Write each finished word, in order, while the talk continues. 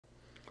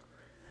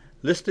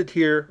Listed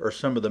here are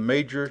some of the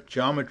major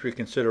geometry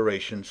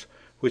considerations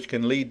which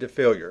can lead to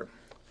failure.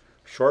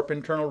 Sharp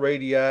internal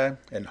radii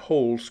and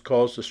holes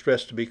cause the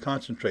stress to be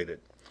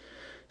concentrated.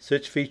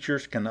 Such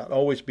features cannot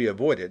always be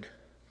avoided,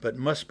 but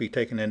must be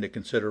taken into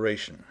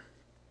consideration.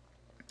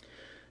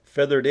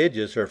 Feathered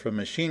edges are from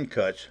machine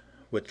cuts,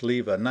 which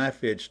leave a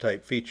knife edge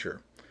type feature.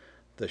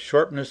 The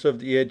sharpness of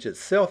the edge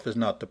itself is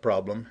not the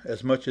problem,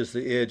 as much as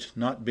the edge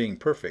not being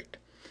perfect.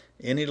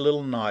 Any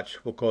little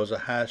notch will cause a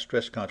high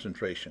stress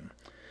concentration.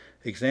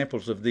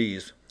 Examples of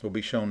these will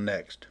be shown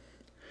next.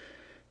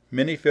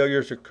 Many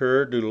failures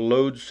occur due to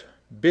loads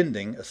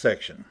bending a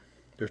section.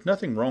 There's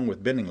nothing wrong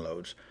with bending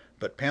loads,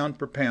 but pound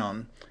per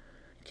pound,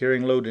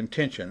 carrying load in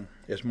tension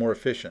is more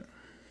efficient.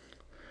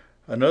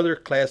 Another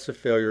class of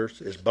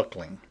failures is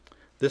buckling.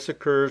 This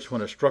occurs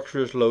when a structure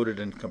is loaded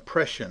in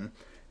compression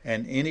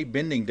and any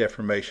bending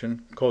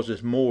deformation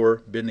causes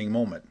more bending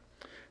moment.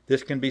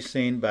 This can be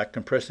seen by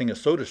compressing a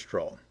soda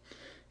straw.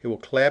 It will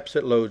collapse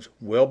at loads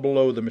well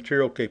below the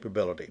material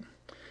capability.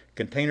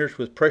 Containers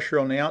with pressure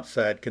on the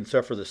outside can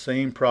suffer the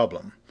same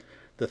problem.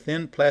 The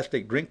thin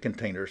plastic drink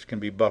containers can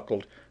be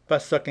buckled by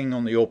sucking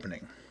on the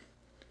opening.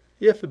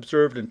 If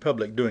observed in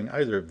public doing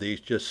either of these,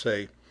 just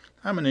say,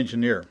 "I'm an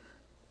engineer."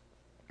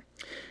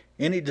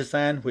 Any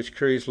design which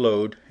carries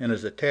load and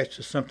is attached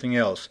to something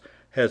else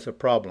has a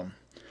problem.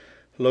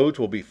 Loads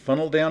will be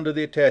funneled down to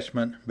the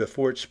attachment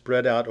before it's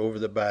spread out over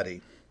the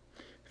body.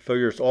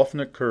 Failures often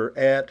occur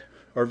at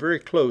or very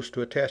close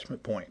to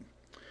attachment point.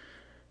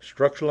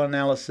 Structural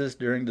analysis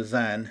during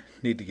design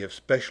need to give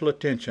special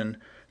attention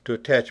to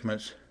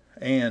attachments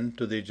and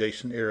to the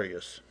adjacent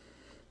areas.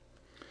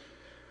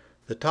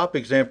 The top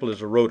example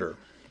is a rotor.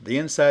 The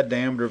inside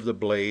diameter of the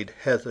blade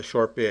has a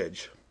sharp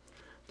edge.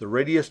 The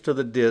radius to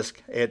the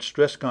disc adds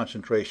stress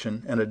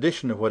concentration in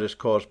addition to what is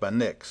caused by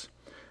nicks.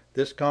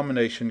 This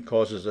combination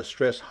causes a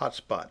stress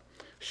hotspot,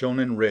 shown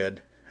in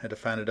red at a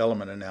finite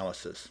element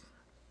analysis.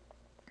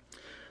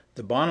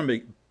 The bottom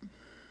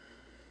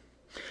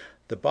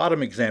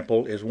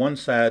example is one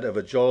side of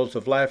a jaws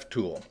of life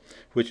tool,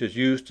 which is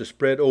used to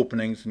spread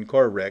openings in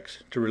car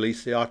wrecks to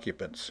release the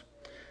occupants.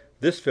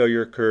 This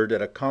failure occurred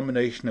at a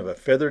combination of a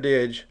feathered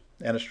edge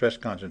and a stress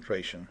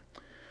concentration.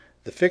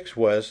 The fix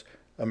was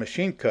a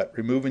machine cut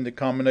removing the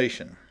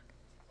combination,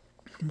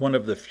 one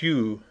of the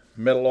few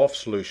metal-off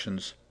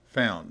solutions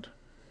found.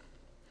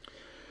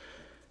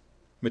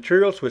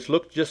 Materials which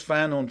look just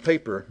fine on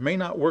paper may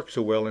not work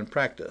so well in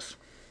practice.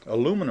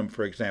 Aluminum,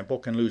 for example,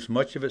 can lose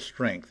much of its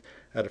strength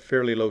at a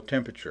fairly low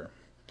temperature.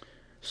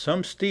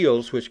 Some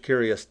steels which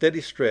carry a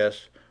steady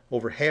stress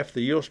over half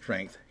the yield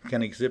strength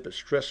can exhibit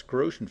stress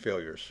corrosion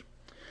failures.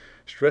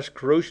 Stress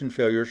corrosion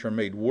failures are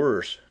made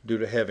worse due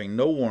to having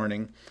no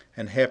warning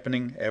and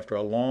happening after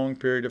a long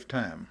period of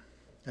time.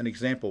 An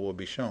example will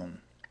be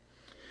shown.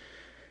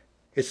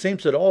 It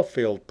seems that all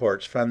failed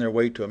parts find their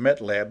way to a met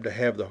lab to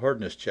have the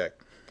hardness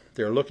checked.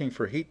 They are looking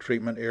for heat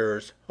treatment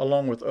errors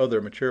along with other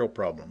material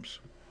problems.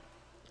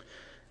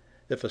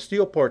 If a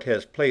steel part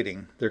has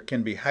plating, there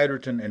can be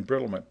hydrogen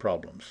embrittlement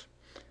problems.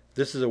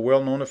 This is a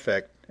well-known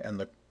effect,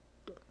 and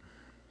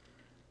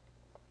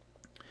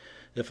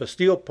if a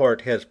steel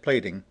part has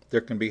plating, there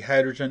can be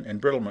hydrogen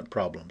embrittlement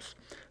problems.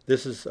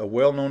 This is a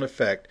well-known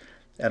effect,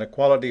 and a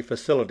quality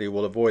facility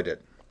will avoid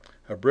it.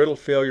 A brittle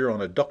failure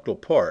on a ductile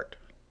part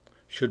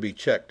should be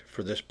checked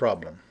for this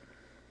problem.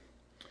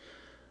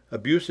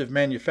 Abusive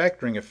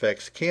manufacturing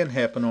effects can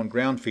happen on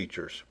ground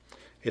features.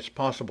 It's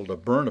possible to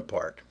burn a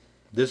part.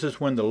 This is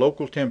when the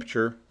local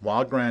temperature,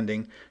 while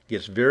grinding,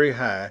 gets very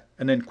high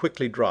and then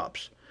quickly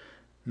drops,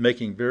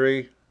 making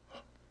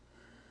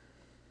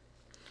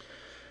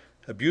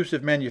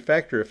Abusive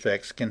manufacturer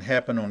effects can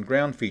happen on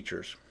ground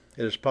features.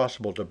 It is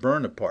possible to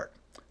burn a part.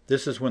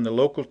 This is when the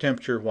local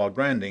temperature while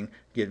grinding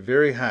gets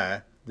very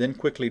high, then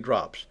quickly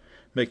drops,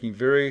 making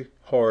very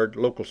hard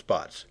local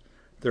spots.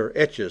 There are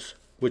etches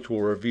which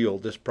will reveal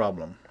this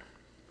problem.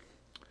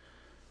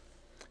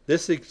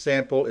 This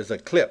example is a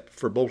clip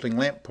for bolting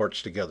lamp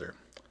parts together.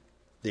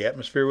 The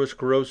atmosphere was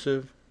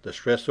corrosive, the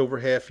stress over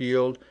half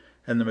yield,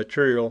 and the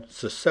material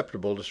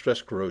susceptible to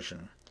stress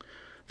corrosion.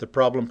 The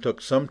problem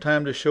took some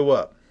time to show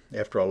up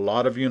after a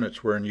lot of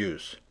units were in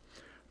use.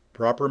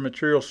 Proper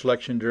material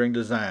selection during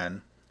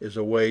design is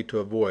a way to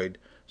avoid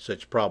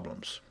such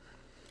problems.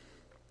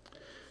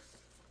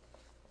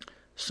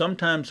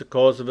 Sometimes the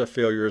cause of a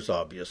failure is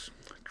obvious.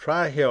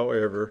 Try,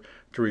 however,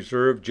 to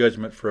reserve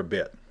judgment for a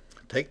bit.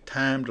 Take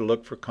time to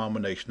look for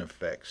combination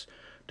effects.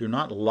 Do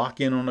not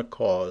lock in on a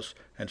cause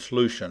and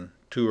solution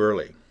too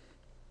early.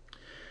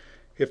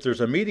 If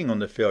there's a meeting on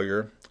the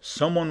failure,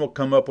 someone will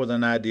come up with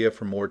an idea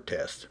for more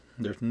tests.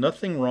 There's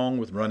nothing wrong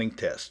with running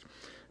tests,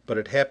 but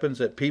it happens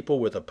that people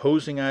with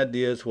opposing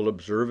ideas will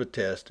observe a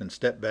test and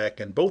step back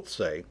and both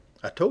say,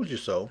 "I told you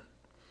so."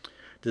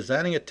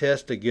 Designing a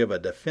test to give a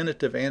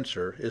definitive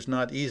answer is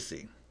not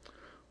easy.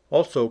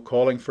 Also,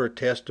 calling for a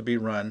test to be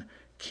run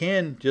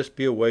can just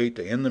be a way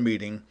to end the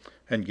meeting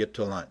and get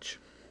to lunch.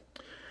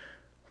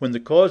 When the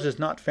cause is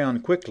not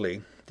found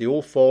quickly, the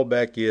old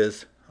fallback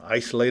is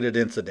isolated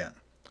incident,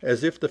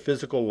 as if the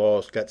physical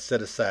laws got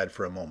set aside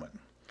for a moment.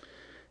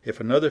 If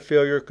another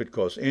failure could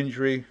cause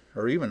injury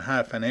or even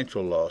high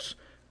financial loss,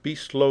 be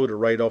slow to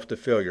write off the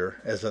failure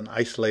as an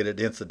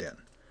isolated incident.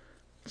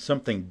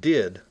 Something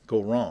did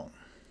go wrong.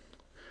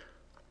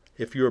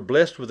 If you are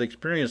blessed with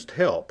experienced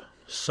help,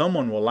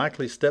 someone will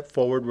likely step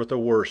forward with a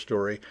war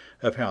story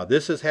of how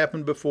this has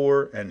happened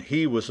before and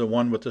he was the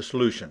one with the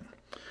solution.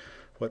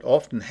 What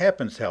often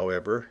happens,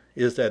 however,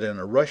 is that in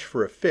a rush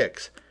for a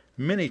fix,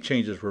 many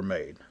changes were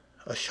made,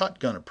 a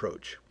shotgun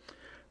approach.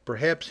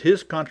 Perhaps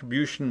his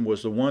contribution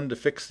was the one to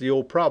fix the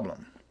old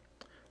problem.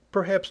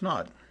 Perhaps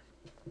not.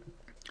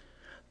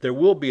 There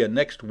will be a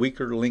next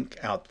weaker link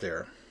out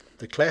there.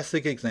 The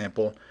classic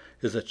example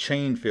is a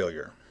chain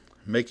failure.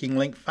 Making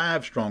link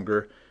 5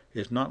 stronger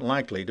is not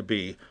likely to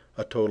be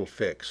a total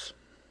fix.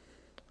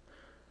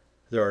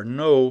 There are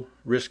no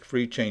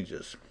risk-free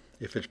changes.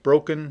 If it's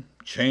broken,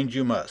 change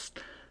you must,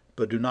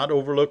 but do not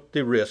overlook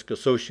the risk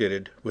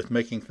associated with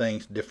making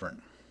things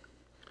different.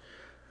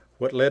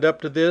 What led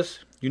up to this?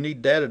 You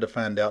need data to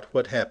find out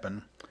what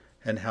happened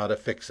and how to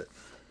fix it.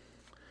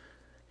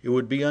 It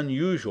would be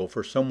unusual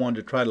for someone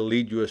to try to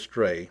lead you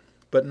astray,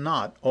 but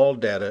not all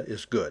data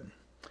is good.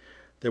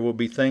 There will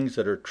be things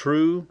that are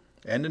true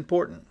and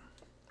important,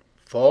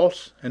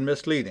 false and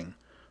misleading,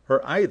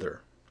 or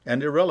either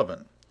and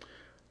irrelevant.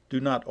 Do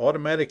not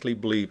automatically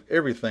believe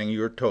everything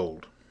you are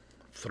told.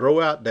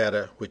 Throw out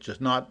data which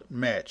does not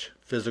match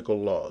physical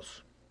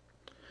laws.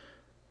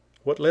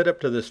 What led up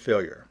to this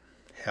failure?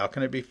 How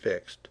can it be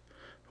fixed?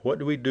 What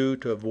do we do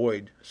to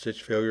avoid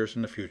such failures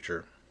in the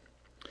future?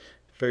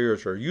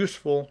 Failures are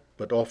useful,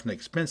 but often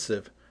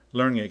expensive,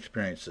 learning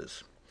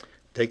experiences.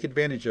 Take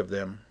advantage of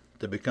them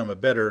to become a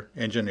better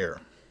engineer.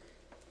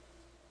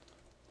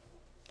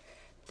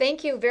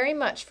 Thank you very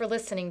much for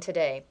listening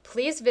today.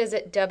 Please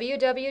visit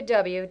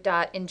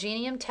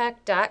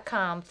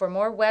www.ingeniumtech.com for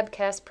more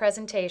webcast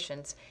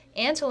presentations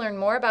and to learn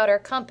more about our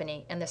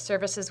company and the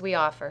services we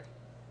offer.